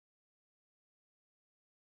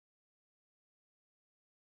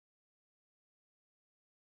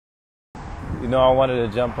I wanted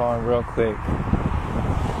to jump on real quick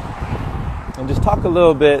and just talk a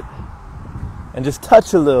little bit and just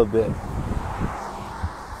touch a little bit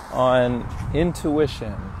on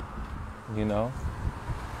intuition,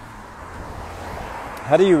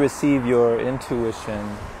 How do you receive your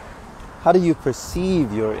intuition? How do you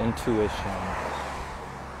perceive your intuition?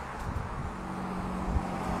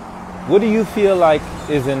 What do you feel like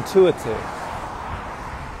is intuitive?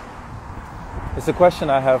 It's a question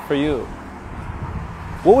I have for you.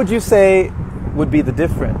 What would you say would be the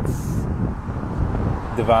difference,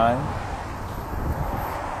 Divine,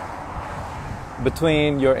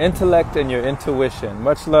 between your intellect and your intuition?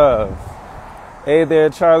 Much love. Hey there,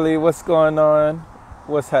 Charlie. What's going on?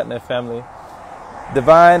 What's happening, family?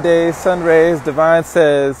 Divine Day, sun rays. Divine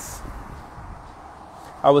says,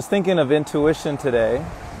 I was thinking of intuition today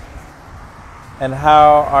and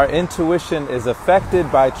how our intuition is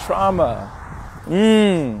affected by trauma.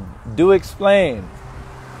 Do explain.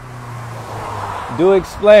 Do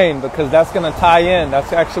explain, because that's going to tie in.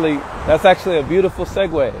 That's actually a beautiful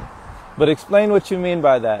segue. But explain what you mean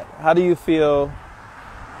by that. How do you feel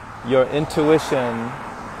your intuition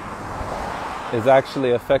is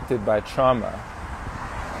actually affected by trauma?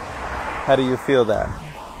 How do you feel that?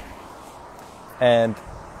 And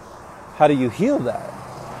how do you heal that?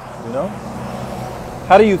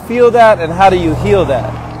 How do you feel that, and how do you heal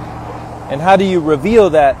that? And how do you reveal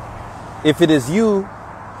that if it is you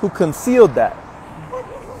who concealed that?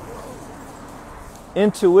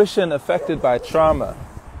 Intuition affected by trauma,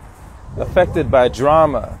 affected by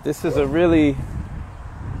drama. This is a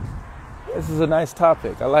nice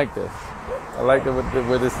topic. I like this. I like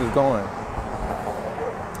where this is going.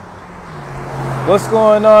 What's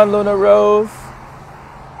going on, Luna Rose?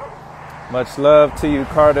 Much love to you,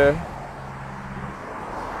 Carter.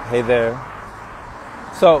 Hey there.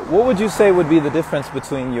 So, what would you say would be the difference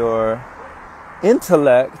between your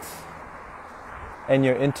intellect and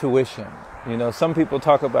your intuition? Some people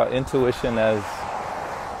talk about intuition as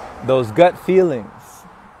those gut feelings,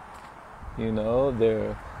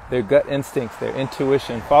 their gut instincts, their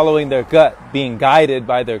intuition, following their gut, being guided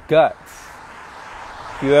by their guts.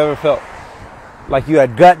 You ever felt like you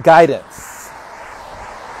had gut guidance?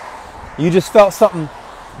 You just felt something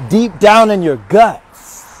deep down in your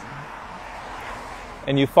guts,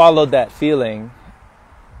 and you followed that feeling,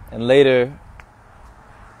 and later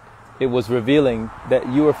it was revealing that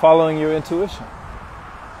you were following your intuition.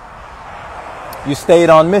 You stayed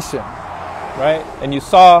on mission, right? And you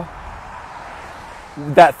saw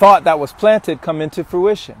that thought that was planted come into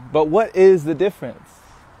fruition. But what is the difference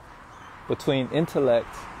between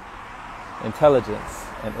intellect, intelligence,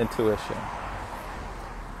 and intuition?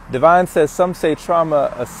 Divine says, some say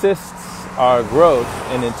trauma assists our growth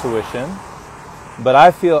in intuition, but I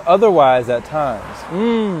feel otherwise at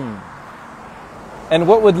times. And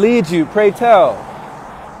what would lead you, pray tell,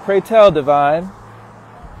 Divine,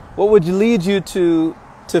 what would lead you to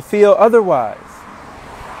feel otherwise?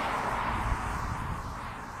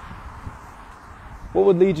 What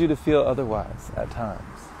would lead you to feel otherwise at times?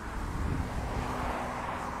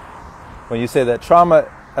 When you say that trauma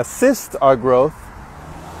assists our growth,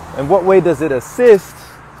 in what way does it assist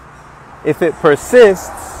if it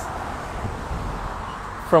persists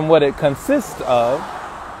from what it consists of?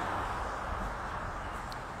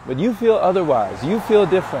 But you feel otherwise. You feel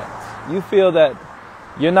different. You feel that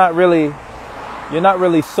you're not really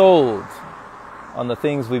sold on the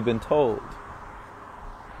things we've been told.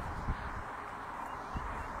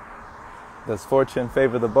 Does fortune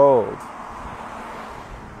favor the bold?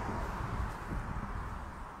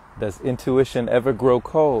 Does intuition ever grow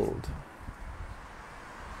cold?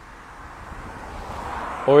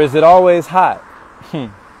 Or is it always hot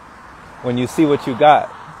when you see what you got?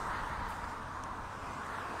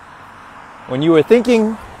 When you were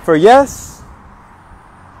thinking for yes,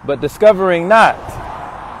 but discovering not.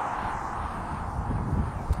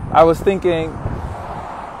 I was thinking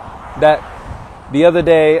that the other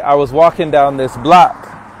day I was walking down this block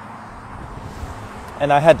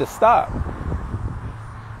and I had to stop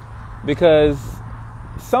because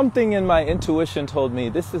something in my intuition told me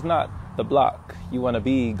this is not the block you want to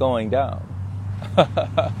be going down.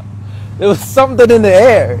 There was something in the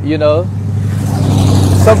air,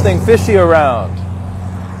 something fishy around.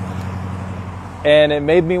 And it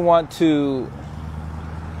made me want to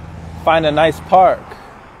find a nice park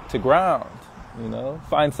to ground,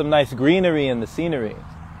 find some nice greenery in the scenery,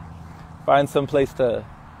 find some place to,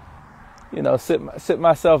 sit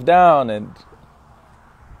myself down and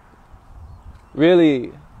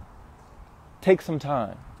really take some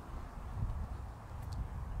time.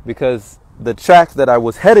 Because the track that I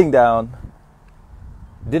was heading down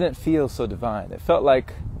didn't feel so divine. It felt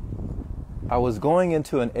like I was going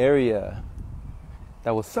into an area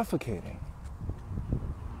that was suffocating.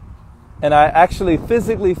 And I actually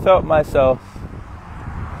physically felt myself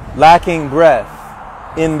lacking breath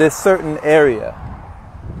in this certain area.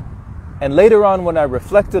 And later on, when I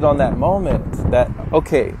reflected on that moment, that,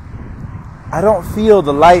 okay, I don't feel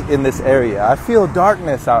the light in this area. I feel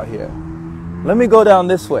darkness out here. Let me go down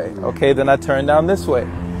this way. Okay, then I turned down this way.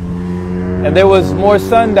 And there was more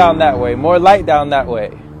sun down that way, more light down that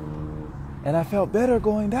way. And I felt better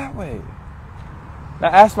going that way. And I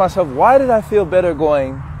asked myself, why did I feel better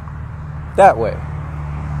going that way?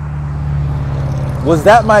 Was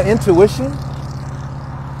that my intuition?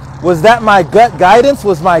 Was that my gut guidance?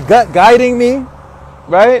 Was my gut guiding me?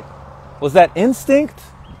 Right? Was that instinct?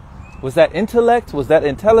 Was that intellect? Was that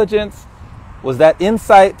intelligence? Was that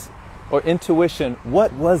insight or intuition?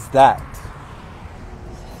 What was that?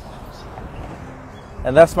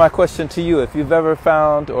 And that's my question to you. If you've ever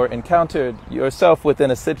found or encountered yourself within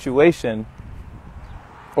a situation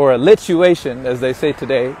or a lituation, as they say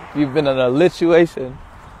today, if you've been in a lituation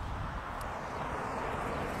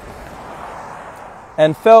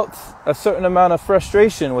and felt a certain amount of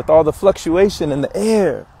frustration with all the fluctuation in the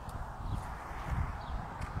air,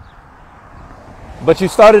 but you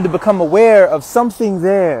started to become aware of something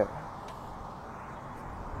there,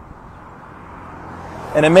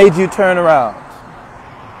 and it made you turn around.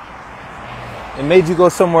 It made you go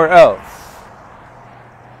somewhere else.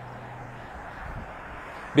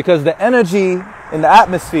 Because the energy in the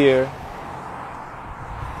atmosphere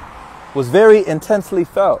was very intensely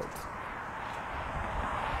felt.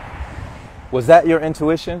 Was that your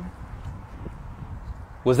intuition?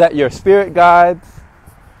 Was that your spirit guides?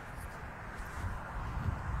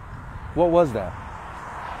 What was that?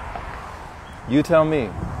 You tell me.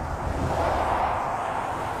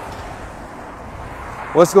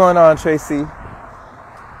 What's going on, Tracy?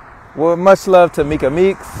 Well, much love to Mika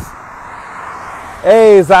Meeks.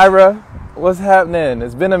 Hey, Zyra. What's happening?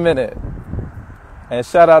 It's been a minute. And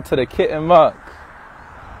shout out to the Kitten Monk.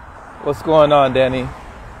 What's going on, Danny?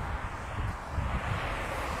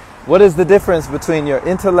 What is the difference between your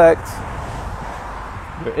intellect,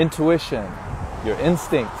 your intuition, your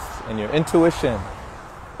instincts, and your intuition?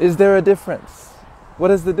 Is there a difference? What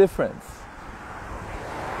is the difference?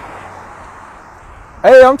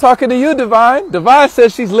 Hey, I'm talking to you, Divine. Divine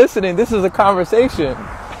says she's listening. This is a conversation.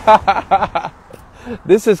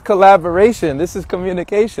 This is collaboration. This is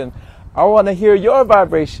communication. I want to hear your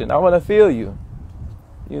vibration. I want to feel you.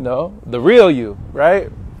 You know, the real you, right?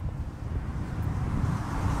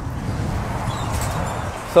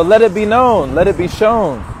 So let it be known. Let it be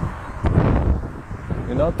shown.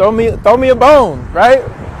 You know, throw me a bone, right?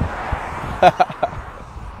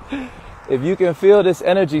 If you can feel this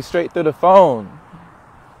energy straight through the phone.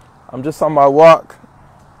 I'm just on my walk,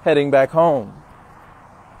 heading back home.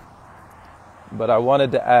 But I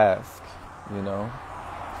wanted to ask, you know,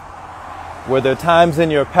 were there times in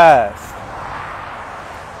your past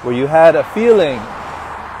where you had a feeling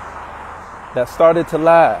that started to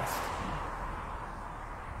last,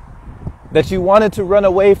 that you wanted to run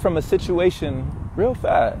away from a situation real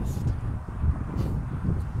fast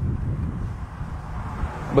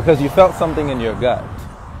because you felt something in your gut?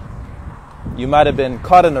 You might have been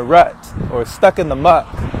caught in a rut or stuck in the muck,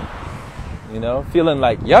 you know, feeling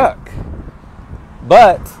like yuck.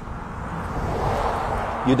 But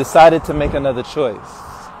you decided to make another choice.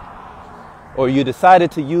 Or you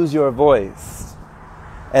decided to use your voice.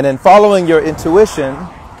 And in following your intuition,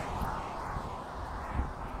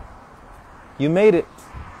 you made it.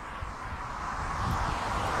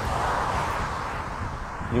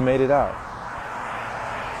 You made it out.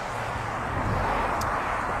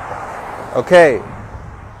 Okay,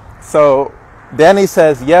 so Danny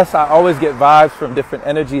says, yes, I always get vibes from different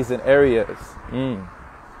energies and areas.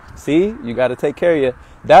 See, you got to take care of you.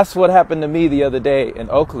 That's what happened to me the other day in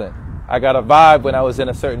Oakland. I got a vibe when I was in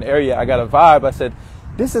a certain area. I got a vibe. I said,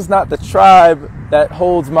 this is not the tribe that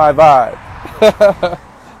holds my vibe.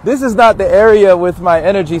 This is not the area with my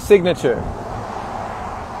energy signature.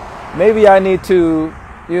 Maybe I need to,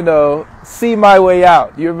 you know, see my way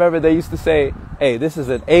out. You remember they used to say, hey, this is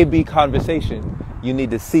an A-B conversation. You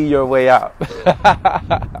need to see your way out.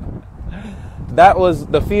 That was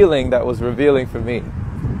the feeling that was revealing for me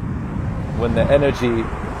when the energy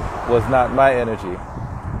was not my energy.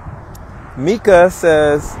 Mika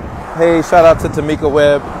says, hey, shout out to Tamika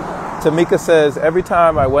Webb. Tamika says, every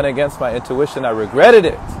time I went against my intuition, I regretted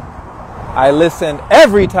it. I listen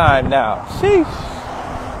every time now. Sheesh.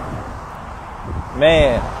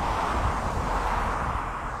 Man.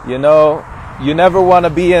 You know, you never want to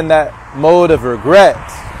be in that mode of regret.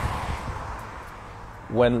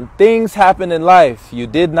 When things happen in life you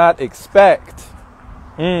did not expect,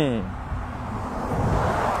 and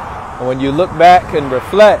when you look back and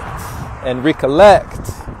reflect and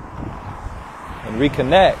recollect and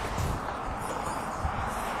reconnect,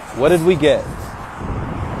 what did we get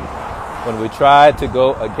when we tried to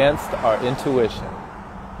go against our intuition?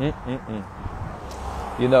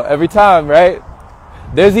 You know, every time, right?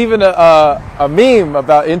 There's even a meme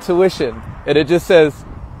about intuition, and it just says,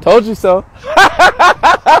 "Told you so."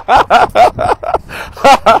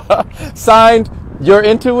 Signed, your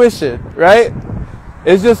intuition, right?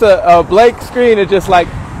 It's just a blank screen. It's just like,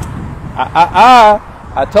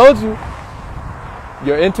 I told you.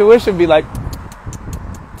 Your intuition be like,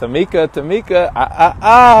 Tamika,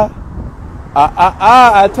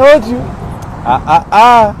 I told you.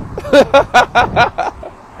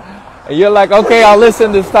 And you're like, okay, I'll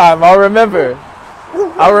listen this time. I'll remember.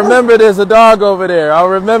 I'll remember there's a dog over there. I'll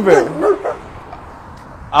remember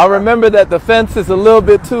that the fence is a little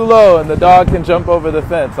bit too low and the dog can jump over the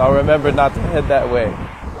fence. I'll remember not to head that way.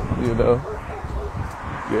 You know,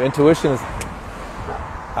 your intuition is,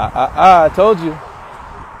 I told you.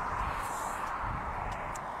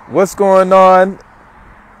 What's going on?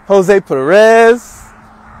 Jose Perez.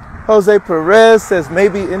 Jose Perez says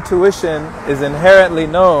maybe intuition is inherently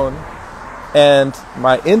known and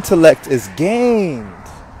my intellect is gained.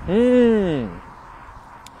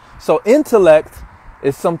 So intellect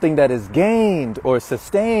is something that is gained or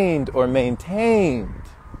sustained or maintained.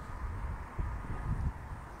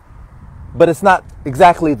 But it's not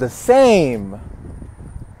exactly the same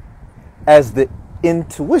as the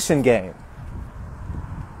intuition game.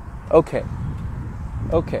 Okay.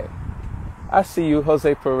 I see you,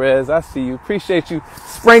 Jose Perez. I see you. Appreciate you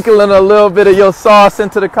sprinkling a little bit of your sauce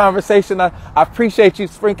into the conversation. I appreciate you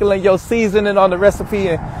sprinkling your seasoning on the recipe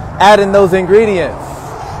and adding those ingredients.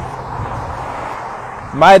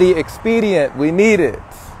 Mighty expedient. We need it.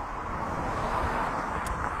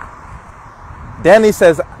 Danny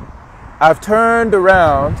says, I've turned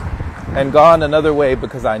around and gone another way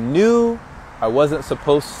because I knew I wasn't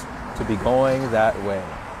supposed to be going that way.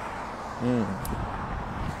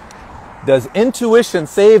 Does intuition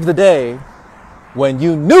save the day when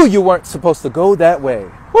you knew you weren't supposed to go that way?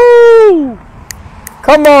 Woo!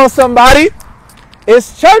 Come on, somebody.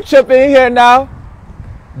 It's church up in here now.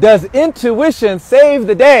 Does intuition save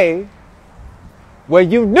the day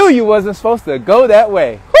when you knew you wasn't supposed to go that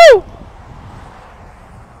way? Woo!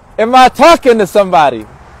 Am I talking to somebody?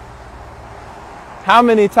 How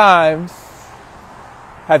many times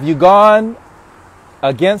have you gone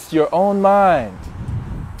against your own mind?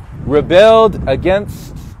 Rebelled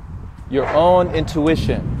against your own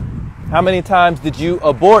intuition? How many times did you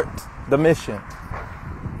abort the mission?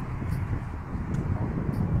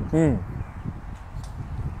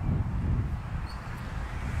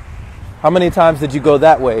 How many times did you go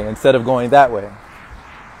that way instead of going that way?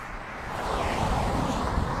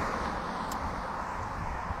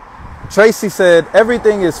 Tracy said,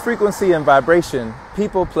 everything is frequency and vibration,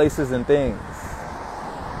 people, places, and things.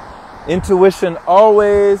 Intuition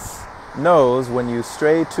always knows when you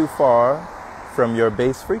stray too far from your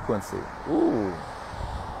base frequency. Ooh.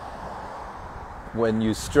 When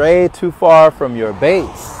you stray too far from your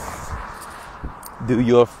base, do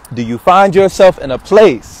you find yourself in a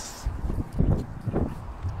place?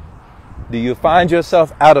 Do you find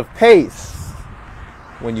yourself out of pace?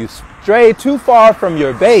 When you stray too far from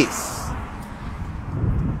your base,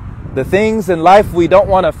 the things in life we don't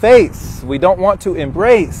want to face, we don't want to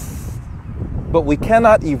embrace, but we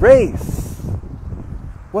cannot erase.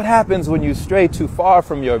 What happens when you stray too far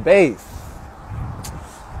from your base?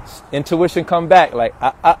 Intuition come back like,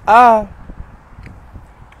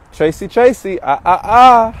 Tracy,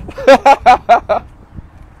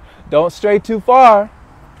 Don't stray too far.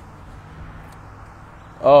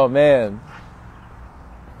 Oh man.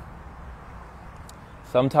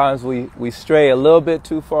 Sometimes we stray a little bit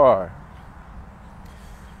too far.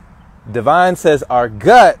 Divine says our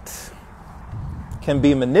gut can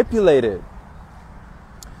be manipulated.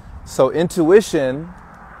 So intuition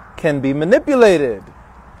can be manipulated.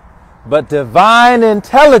 But divine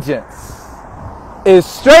intelligence is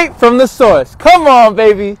straight from the source. Come on,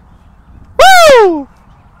 baby. Woo!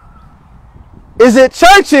 Is it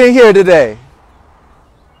church in here today?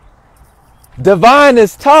 Divine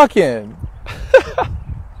is talking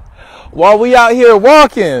while we out here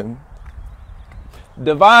walking.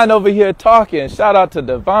 Divine over here talking. Shout out to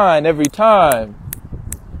Divine every time.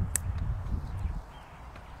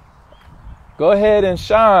 Go ahead and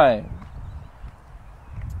shine.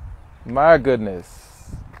 My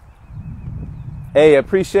goodness. Hey,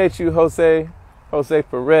 appreciate you, Jose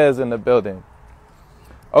Perez in the building.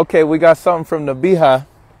 Okay, we got something from Nabiha.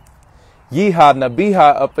 Yeehaw,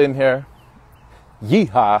 Nabiha up in here.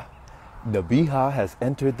 Yeehaw, Nabiha has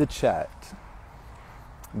entered the chat.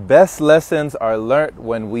 Best lessons are learnt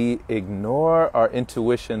when we ignore our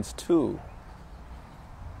intuitions too.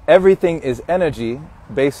 Everything is energy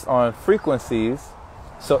based on frequencies.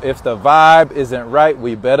 So if the vibe isn't right,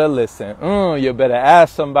 we better listen. You better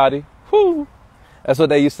ask somebody. Whew. That's what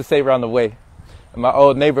they used to say around the way. In my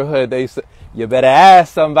old neighborhood, they used to, you better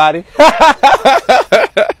ask somebody.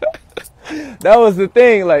 That was the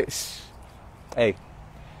thing, like, shh, hey,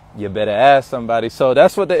 you better ask somebody. So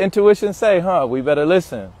that's what the intuition say, huh? We better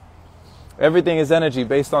listen. Everything is energy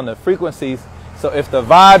based on the frequencies. So if the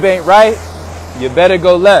vibe ain't right, you better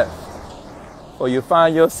go left, or you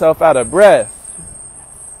find yourself out of breath.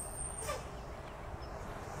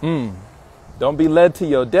 Don't be led to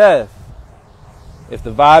your death. If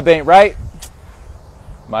the vibe ain't right,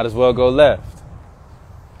 might as well go left.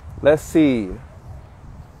 Let's see.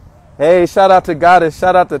 Hey, shout out to Goddess,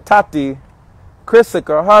 shout out to Tati,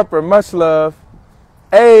 Chrisica, Harper, much love.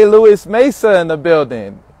 Hey, Louis Mesa in the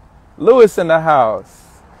building. Louis in the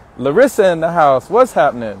house. Larissa in the house. What's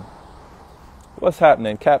happening? What's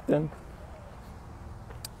happening, Captain?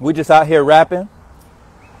 We just out here rapping.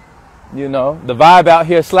 You know, the vibe out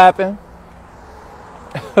here slapping.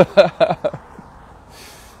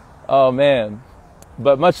 Oh, man.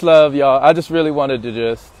 But much love, y'all. I just really wanted to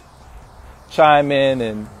just chime in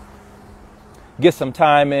and get some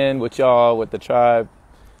time in with y'all, with the tribe.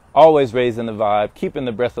 Always raising the vibe, keeping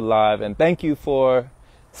the breath alive. And thank you for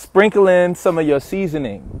sprinkling some of your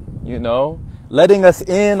seasoning, you know, letting us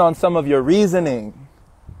in on some of your reasoning.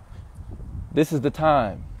 This is the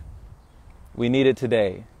time. We need it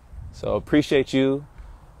today. So appreciate you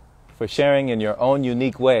for sharing in your own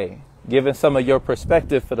unique way, giving some of your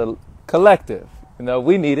perspective for the collective. You know,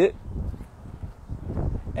 we need it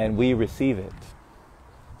and we receive it.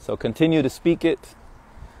 So continue to speak it,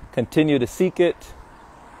 continue to seek it,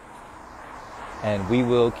 and we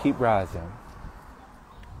will keep rising.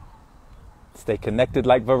 Stay connected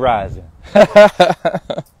like Verizon.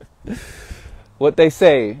 What they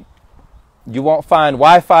say, you won't find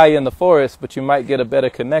Wi-Fi in the forest, but you might get a better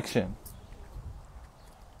connection.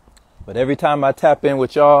 But every time I tap in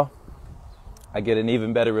with y'all, I get an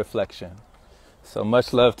even better reflection. So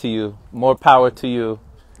much love to you, more power to you,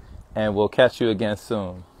 and we'll catch you again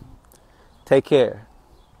soon. Take care.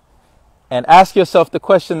 And ask yourself the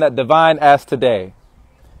question that Divine asked today.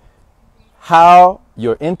 How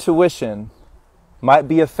your intuition might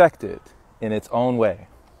be affected in its own way.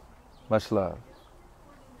 Much love.